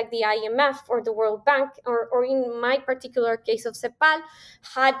institutions like the IMF or the World Bank or in my particular case of CEPAL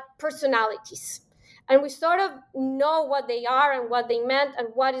had personalities. And we sort of know what they are and what they meant and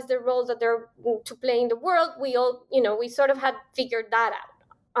what is the role that they're to play in the world. We all, we sort of had figured that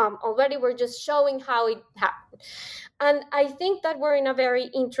out already. We're just showing how it happened. And I think that we're in a very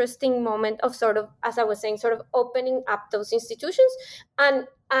interesting moment of sort of, as I was saying, sort of opening up those institutions and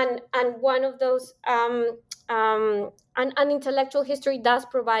and one of those and intellectual history does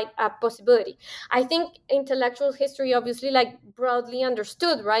provide a possibility. I think intellectual history, obviously, like broadly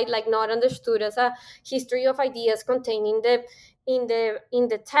understood, right? Like not understood as a history of ideas contained in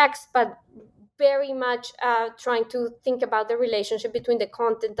the text, but very much trying to think about the relationship between the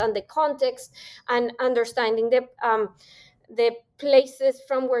content and the context, and understanding the places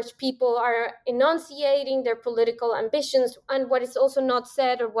from which people are enunciating their political ambitions, and what is also not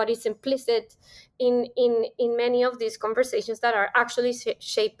said or what is implicit in many of these conversations that are actually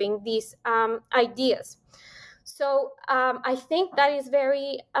shaping these ideas. So I think that is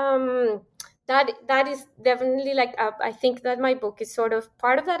very that is definitely like I think that my book is sort of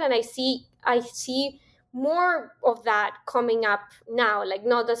part of that, and I see more of that coming up now, like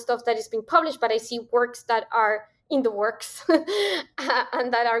not the stuff that is being published, but I see works that are in the works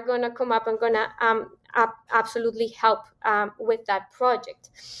and that are going to come up and going to absolutely help with that project.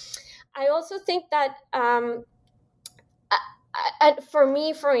 I also think that for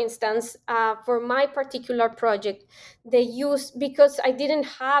me, for instance, for my particular project, they used, because I didn't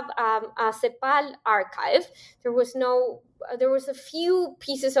have a CEPAL archive, there was a few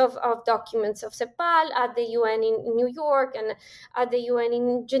pieces of documents of CEPAL at the UN in New York and at the UN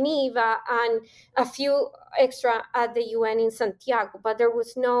in Geneva, and a few extra at the UN in Santiago, but there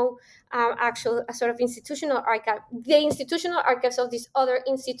was no actual sort of institutional archive. The institutional archives of these other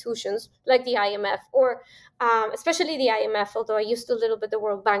institutions, like the IMF, or especially the IMF, although I used a little bit the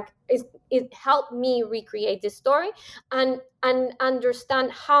World Bank, it helped me recreate this story and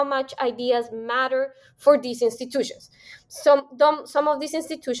understand how much ideas matter for these institutions. Some of these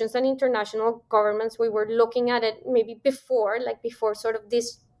institutions and international governments, we were looking at it maybe before sort of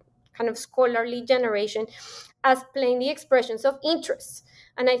this kind of scholarly generation, as plainly expressions of interests.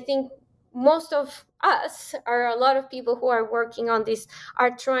 And I think most of us, or a lot of people who are working on this,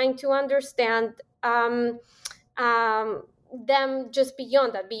 are trying to understand them just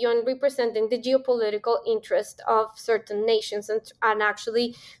beyond that, beyond representing the geopolitical interest of certain nations, and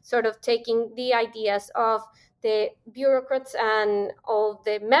actually sort of taking the ideas of the bureaucrats and all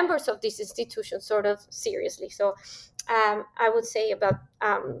the members of these institutions sort of seriously. So I would say about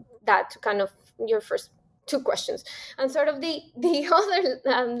that, to kind of your first two questions. And sort of the other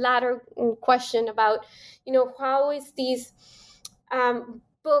latter question about, how is this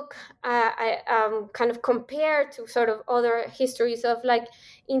book kind of compared to sort of other histories of like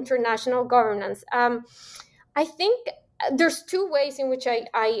international governance. I think there's two ways in which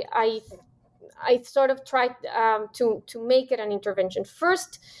I sort of tried to make it an intervention.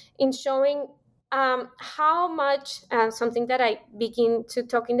 First, in showing how much something that I begin to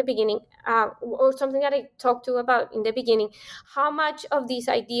talk in the beginning, or something that I talked to about in the beginning, how much of these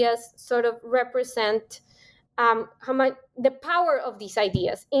ideas sort of represent how much the power of these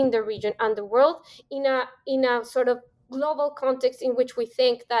ideas in the region and the world, in a sort of global context in which we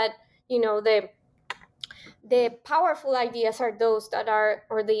think that the powerful ideas are those that are,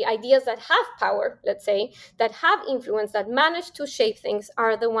 or the ideas that have power, let's say, that have influence, that manage to shape things,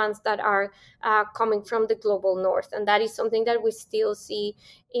 are the ones that are coming from the global north. And that is something that we still see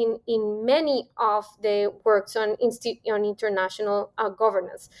in many of the works on international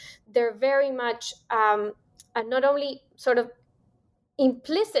governance. They're very much not only sort of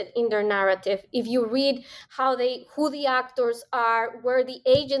implicit in their narrative. If you read who the actors are, where the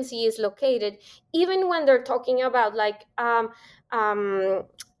agency is located, even when they're talking about like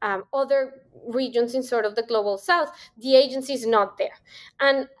other regions in sort of the global south, the agency is not there.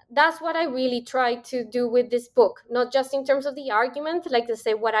 And that's what I really tried to do with this book, not just in terms of the argument, like to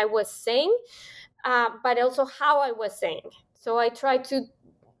say what I was saying, but also how I was saying. So I tried to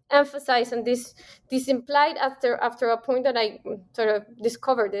emphasize, and this implied after a point that I sort of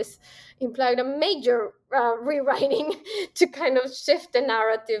discovered this, implied a major rewriting to kind of shift the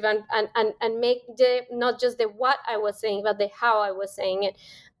narrative and make not just the what I was saying, but the how I was saying it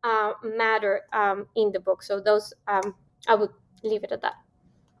matter in the book. So those I would leave it at that.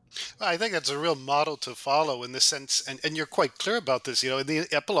 I think that's a real model to follow in the sense, and you're quite clear about this. In the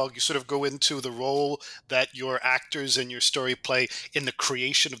epilogue, you sort of go into the role that your actors and your story play in the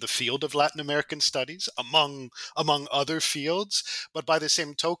creation of the field of Latin American studies, among other fields. But by the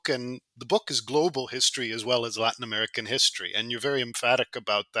same token, the book is global history as well as Latin American history, and you're very emphatic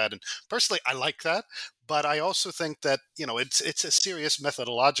about that. And personally, I like that. But I also think that, it's a serious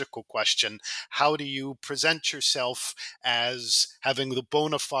methodological question. How do you present yourself as having the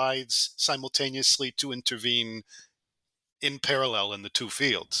bona fides simultaneously to intervene in parallel in the two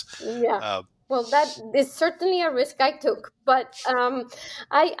fields? Yeah. Well, that is certainly a risk I took, but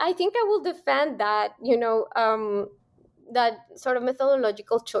I think I will defend that, that sort of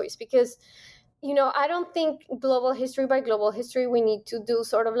methodological choice, because I don't think global history by global history we need to do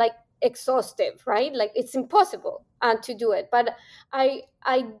sort of like exhaustive, right? Like it's impossible to do it. But I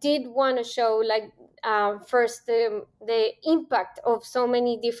did want to show like first the impact of so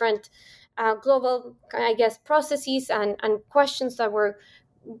many different global, I guess, processes and questions that were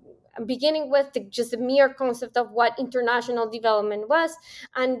beginning with just the mere concept of what international development was,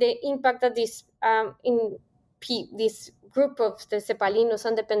 and the impact that this group of the Cepalinos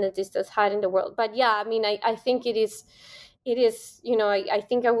independentistas had in the world. But yeah, I mean, I think it is, I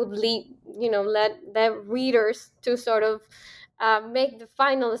think I would let the readers to sort of make the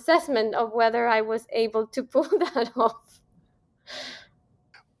final assessment of whether I was able to pull that off.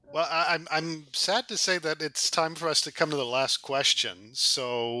 Well, I'm sad to say that it's time for us to come to the last question.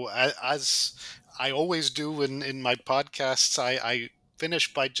 So, as I always do in my podcasts, I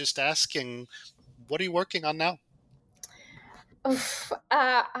finish by just asking, what are you working on now?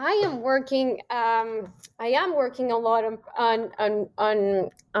 I am working. I am working a lot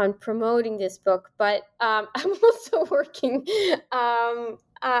on promoting this book, but I'm also working.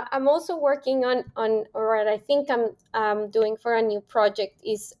 I'm also working on, or what I think I'm doing for a new project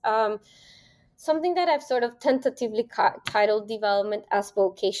is something that I've sort of tentatively titled "Development as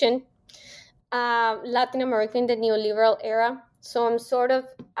Vocation: Latin America in the Neoliberal Era." So I'm sort of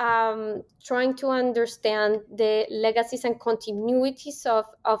trying to understand the legacies and continuities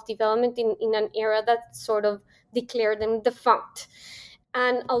of development in an era that sort of declared them defunct.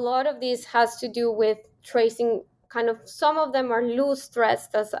 And a lot of this has to do with tracing kind of, some of them are loose threads,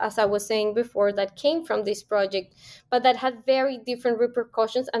 as I was saying before, that came from this project, but that had very different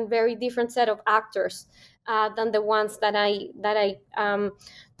repercussions and very different set of actors than the ones that I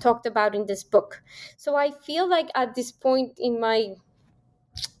talked about in this book. So I feel like at this point in my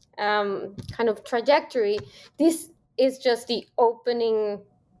kind of trajectory, this is just the opening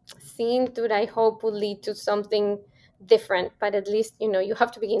scene that I hope will lead to something different. But at least, you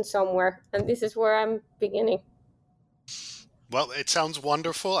have to begin somewhere. And this is where I'm beginning. Well, it sounds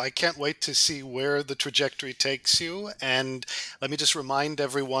wonderful. I can't wait to see where the trajectory takes you. And let me just remind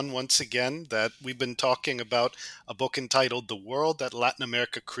everyone once again that we've been talking about a book entitled The World That Latin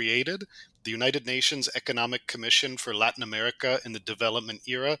America Created, the United Nations Economic Commission for Latin America in the Development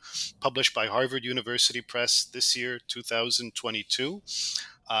Era, published by Harvard University Press this year, 2022.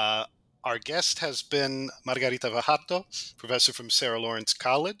 Our guest has been Margarita Fajardo, professor from Sarah Lawrence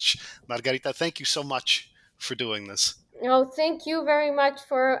College. Margarita, thank you so much for doing this. Oh, thank you very much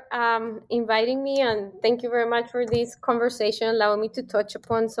for inviting me, and thank you very much for this conversation, allowing me to touch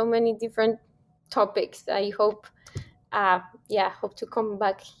upon so many different topics. I hope, hope to come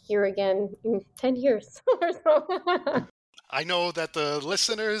back here again in 10 years or so. I know that the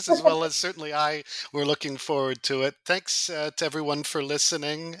listeners, as well as certainly I, were looking forward to it. Thanks to everyone for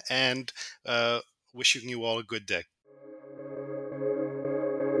listening, and wishing you all a good day.